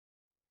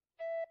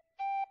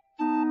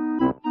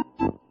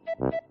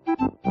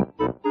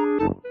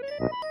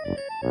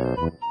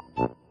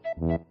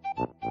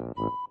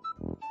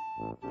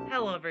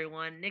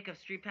Nick of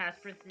StreetPass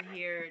Princeton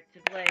here to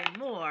play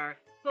more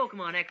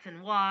Pokemon X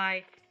and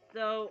Y.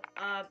 So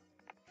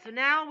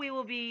now we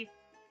will be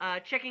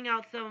checking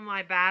out some of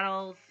my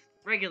battles,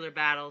 regular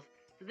battles.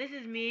 So this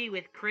is me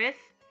with Kris,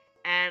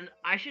 and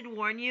I should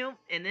warn you,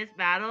 in this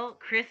battle,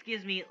 Kris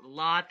gives me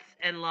lots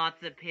and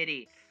lots of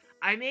pity.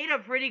 I made a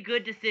pretty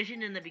good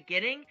decision in the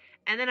beginning,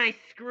 and then I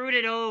screwed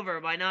it over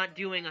by not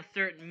doing a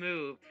certain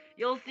move.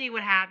 You'll see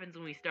what happens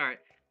when we start.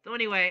 So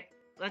anyway,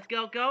 let's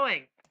go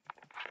going.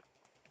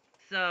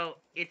 So,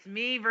 it's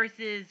me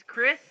versus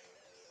Kris,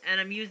 and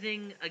I'm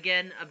using,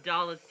 again,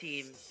 Abdallah's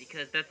team,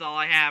 because that's all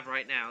I have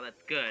right now.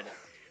 That's good.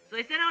 So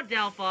I sent out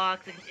Delphox,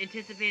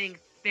 anticipating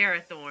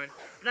Ferrothorn,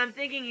 but I'm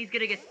thinking he's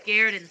gonna get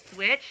scared and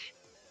switch.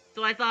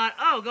 So I thought,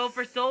 oh, go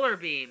for Solar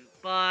Beam.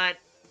 But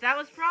that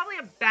was probably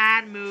a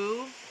bad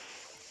move,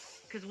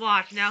 because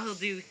watch, now he'll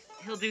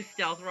do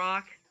Stealth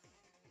Rock.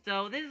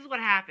 So this is what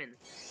happens.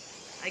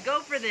 I go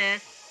for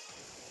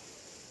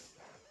this,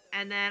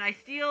 and then I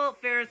steal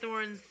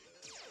Ferrothorn's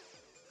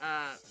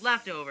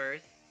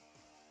leftovers.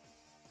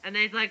 And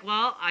then he's like,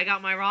 well, I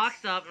got my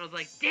rocks up. And I was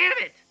like, damn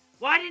it!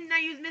 Why didn't I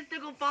use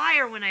Mystical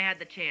Fire when I had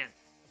the chance?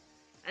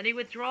 And he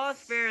withdraws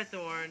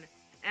Ferrothorn.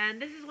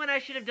 And this is when I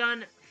should have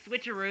done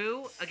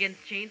Switcheroo against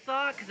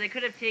Chainsaw, because I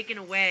could have taken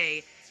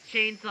away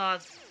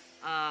Chainsaw's,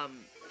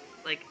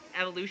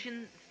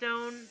 Evolution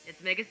Stone.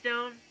 It's Mega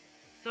Stone.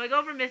 So I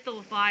go for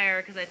Mystical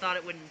Fire, because I thought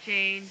it wouldn't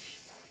change.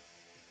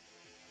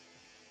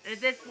 And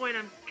at this point,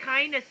 I'm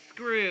kind of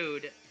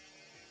screwed.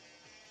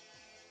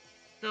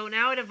 So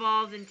now it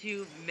evolves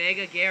into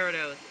Mega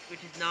Gyarados, which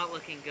is not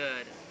looking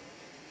good.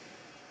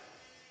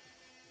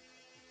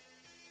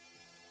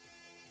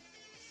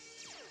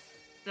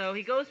 So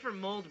he goes for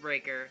Mold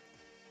Breaker,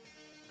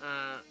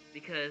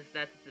 because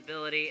that's its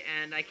ability,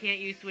 and I can't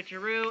use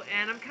Switcheroo,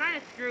 and I'm kind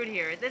of screwed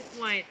here. At this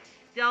point,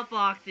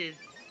 Delphox is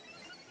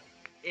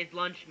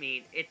lunch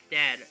meat. It's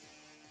dead.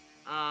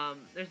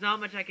 There's not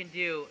much I can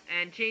do.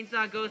 And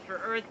Chainsaw goes for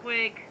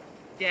Earthquake,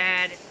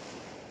 dead.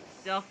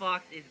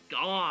 Delphox is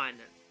gone.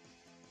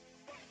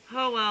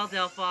 Oh well,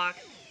 Delphox.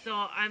 So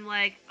I'm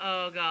like,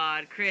 oh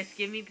god, Kris,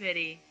 give me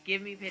pity. Give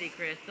me pity,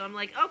 Kris. So I'm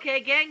like,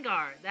 okay,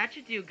 Gengar. That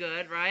should do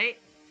good, right?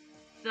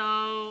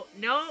 So,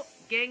 nope.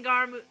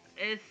 Gengar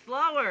is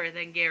slower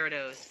than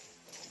Gyarados.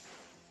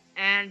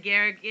 And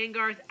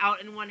Gengar's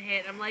out in one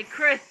hit. I'm like,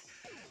 Kris,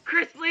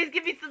 please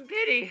give me some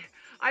pity.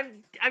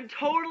 I'm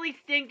totally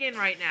stinking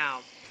right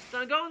now. So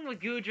I'm going with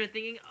Goodra,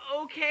 thinking,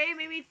 okay,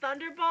 maybe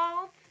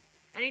Thunderbolt?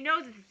 And he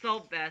knows it's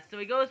Assault Vest, so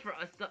he goes for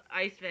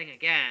Ice Fang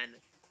again.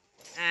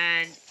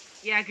 And,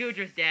 yeah,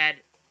 Goodra's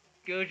dead.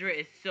 Goodra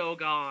is so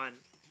gone.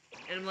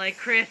 And I'm like,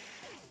 Kris,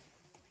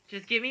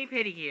 just give me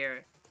pity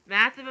here.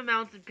 Massive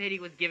amounts of pity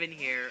was given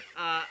here.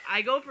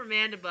 I go for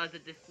Mandibuzz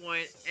at this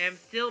point, and I'm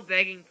still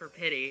begging for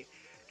pity.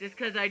 Just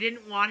because I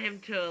didn't want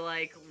him to,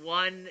 like,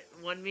 one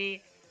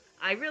me.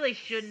 I really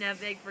shouldn't have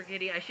begged for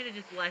pity. I should have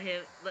just let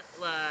him,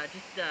 well,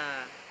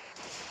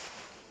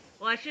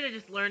 I should have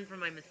just learned from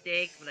my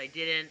mistakes, but I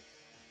didn't.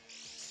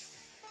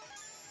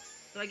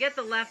 So I get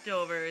the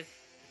leftovers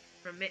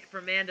from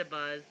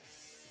Mandibuzz,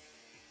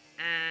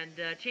 and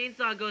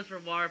Chainsaw goes for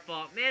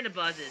Waterfall.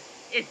 Mandibuzz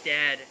is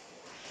dead.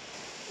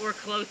 Or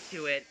close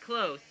to it.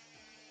 Close.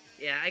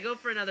 Yeah, I go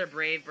for another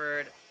Brave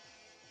Bird.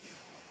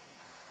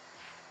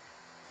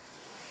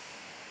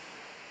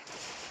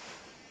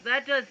 So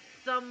that does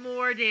some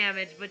more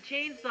damage, but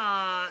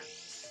Chainsaw...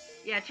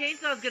 Yeah,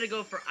 Chainsaw's gonna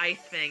go for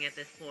Ice Fang at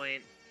this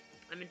point.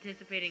 I'm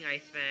anticipating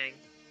Ice Fang.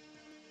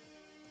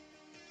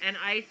 And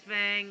Ice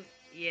Fang,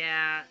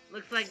 yeah,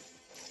 looks like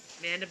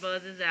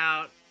Mandibuzz is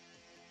out.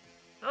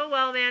 Oh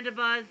well,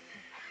 Mandibuzz.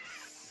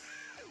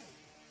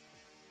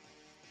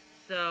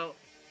 So,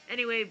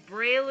 anyway,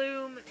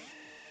 Breloom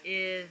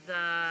is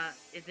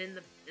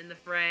in the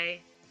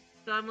fray.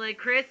 So I'm like,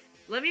 Kris,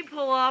 let me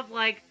pull off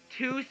like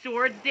 2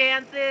 Swords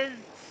Dances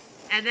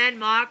and then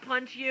Mach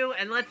Punch you,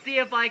 and let's see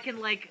if I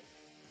can like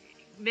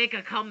make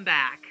a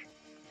comeback.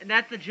 And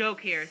that's the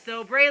joke here.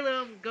 So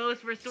Breloom goes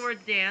for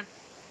Swords Dance.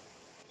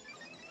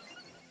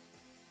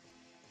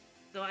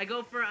 So I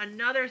go for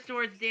another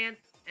Swords Dance,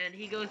 and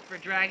he goes for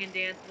Dragon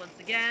Dance once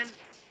again.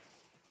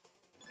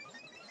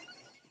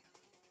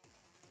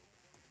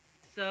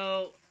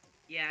 So,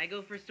 yeah, I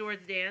go for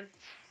Swords Dance.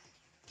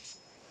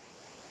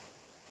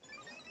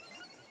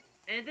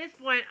 And at this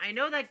point, I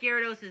know that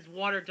Gyarados is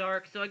Water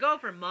Dark, so I go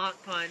for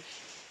Mach Punch.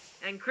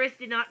 And Kris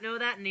did not know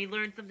that, and he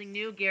learned something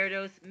new.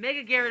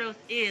 Mega Gyarados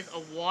is a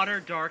Water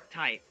Dark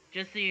type,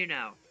 just so you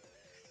know.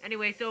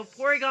 Anyway, so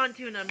Porygon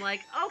 2, and I'm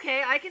like,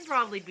 okay, I can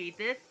probably beat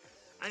this.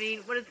 I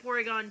mean, what does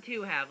Porygon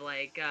 2 have?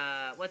 Like,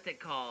 what's it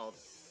called?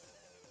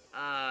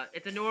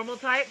 It's a normal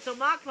type, so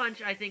Mach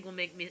Punch, I think, will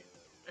make me...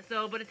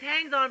 So, but it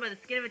hangs on by the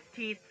skin of its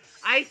teeth.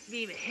 Ice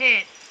Beam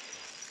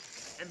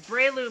hits. And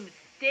Breloom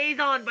stays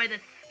on by the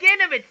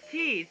skin of its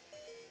teeth.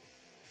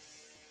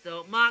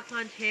 So, Mach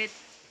Punch hits.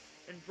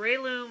 And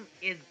Breloom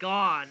is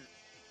gone.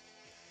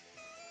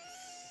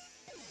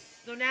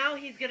 So now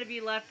he's gonna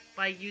be left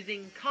by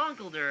using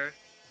Conkeldurr.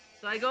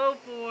 So I go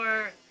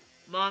for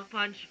Mach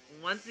Punch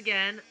once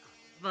again.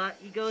 but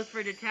he goes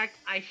for Detect.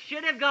 I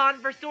should have gone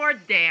for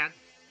Swords Dance,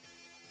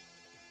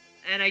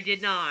 and I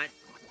did not.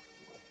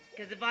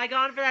 Because if I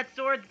gone for that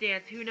Swords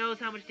Dance, who knows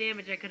how much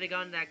damage I could have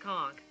gotten to that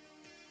conch.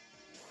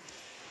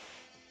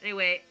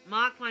 Anyway,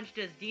 Mach Punch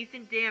does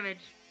decent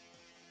damage,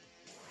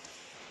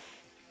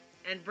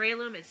 and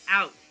Breloom is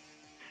out.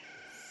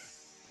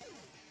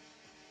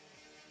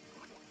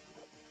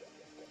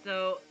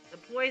 So, the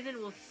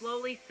poison will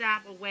slowly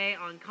sap away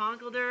on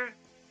Conkeldurr.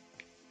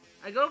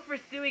 I go for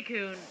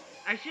Suicune.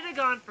 I should have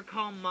gone for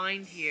Calm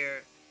Mind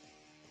here.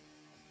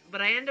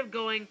 But I end up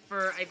going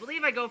for, I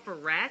believe I go for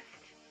Rest.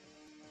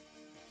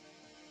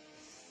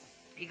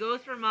 He goes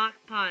for Mach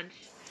Punch.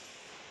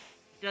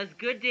 Does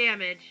good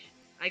damage.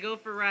 I go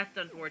for Rest,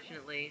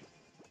 unfortunately.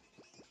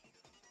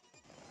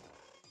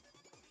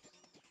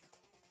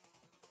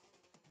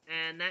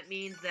 And that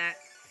means that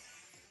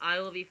I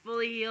will be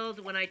fully healed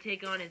when I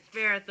take on his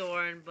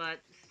Ferrothorn, but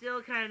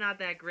still kind of not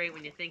that great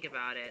when you think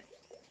about it.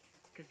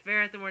 Because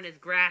Ferrothorn is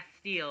Grass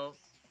Steel.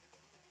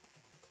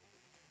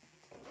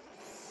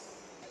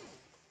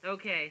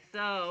 Okay,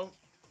 so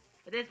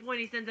at this point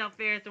he sends out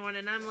Ferrothorn,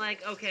 and I'm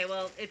like, okay,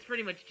 well, it's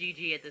pretty much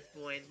GG at this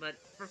point. But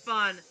for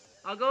fun,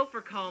 I'll go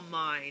for Calm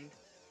Mind.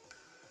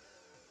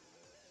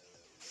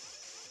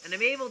 And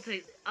I'm able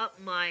to up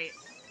my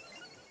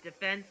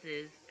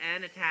defenses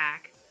and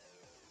attack.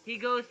 He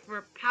goes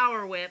for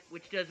Power Whip,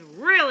 which does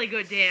really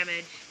good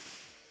damage.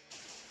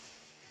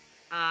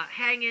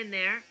 Hang in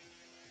there.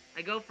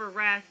 I go for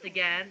Rest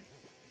again.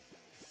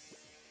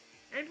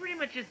 And pretty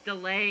much just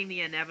delaying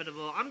the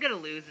inevitable. I'm gonna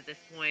lose at this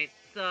point.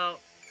 So,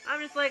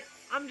 I'm just like,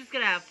 I'm just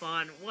gonna have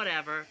fun.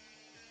 Whatever.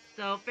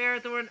 So,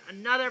 Ferrothorn,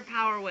 another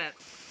Power Whip.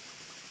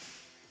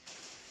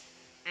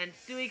 And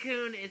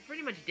Suicune is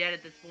pretty much dead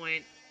at this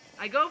point.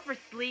 I go for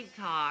Sleep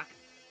Talk.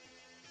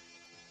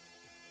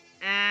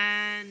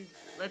 And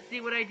let's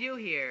see what I do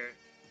here.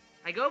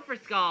 I go for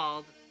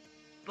Scald.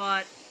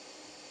 But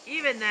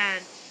even then,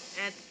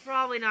 it's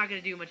probably not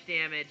going to do much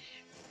damage.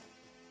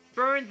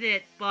 Burns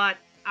it, but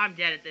I'm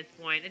dead at this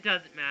point. It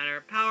doesn't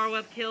matter. Power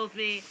Whip kills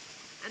me.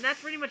 And that's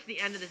pretty much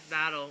the end of this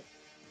battle.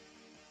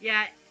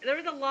 Yeah, there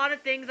was a lot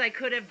of things I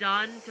could have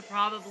done to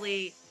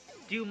probably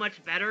do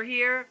much better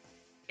here.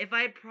 If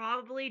I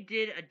probably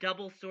did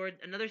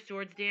another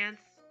Swords Dance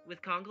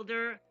with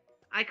Conkeldurr,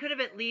 I could have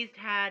at least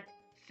had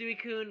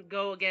Suicune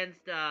go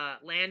against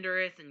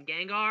Landorus and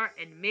Gengar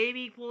and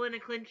maybe pull in a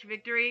clinch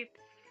victory.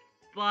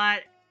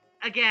 But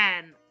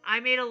again,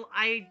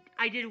 I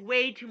did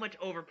way too much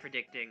over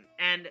predicting,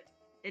 and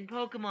in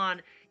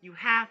Pokemon, you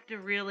have to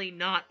really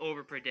not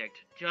over predict.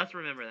 Just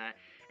remember that.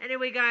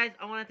 Anyway, guys,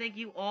 I want to thank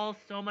you all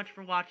so much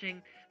for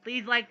watching.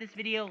 Please like this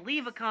video,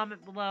 leave a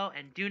comment below,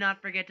 and do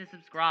not forget to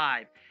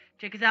subscribe.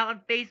 Check us out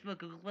on Facebook,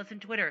 Google+,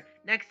 and Twitter.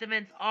 Next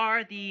events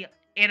are the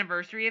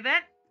anniversary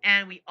event,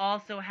 and we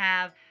also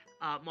have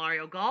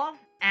Mario Golf,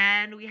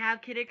 and we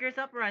have Kid Icarus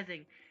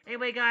Uprising.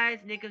 Anyway, guys,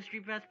 Nick of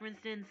StreetPass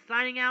Princeton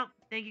signing out.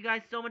 Thank you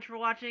guys so much for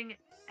watching,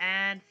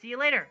 and see you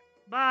later.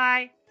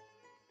 Bye!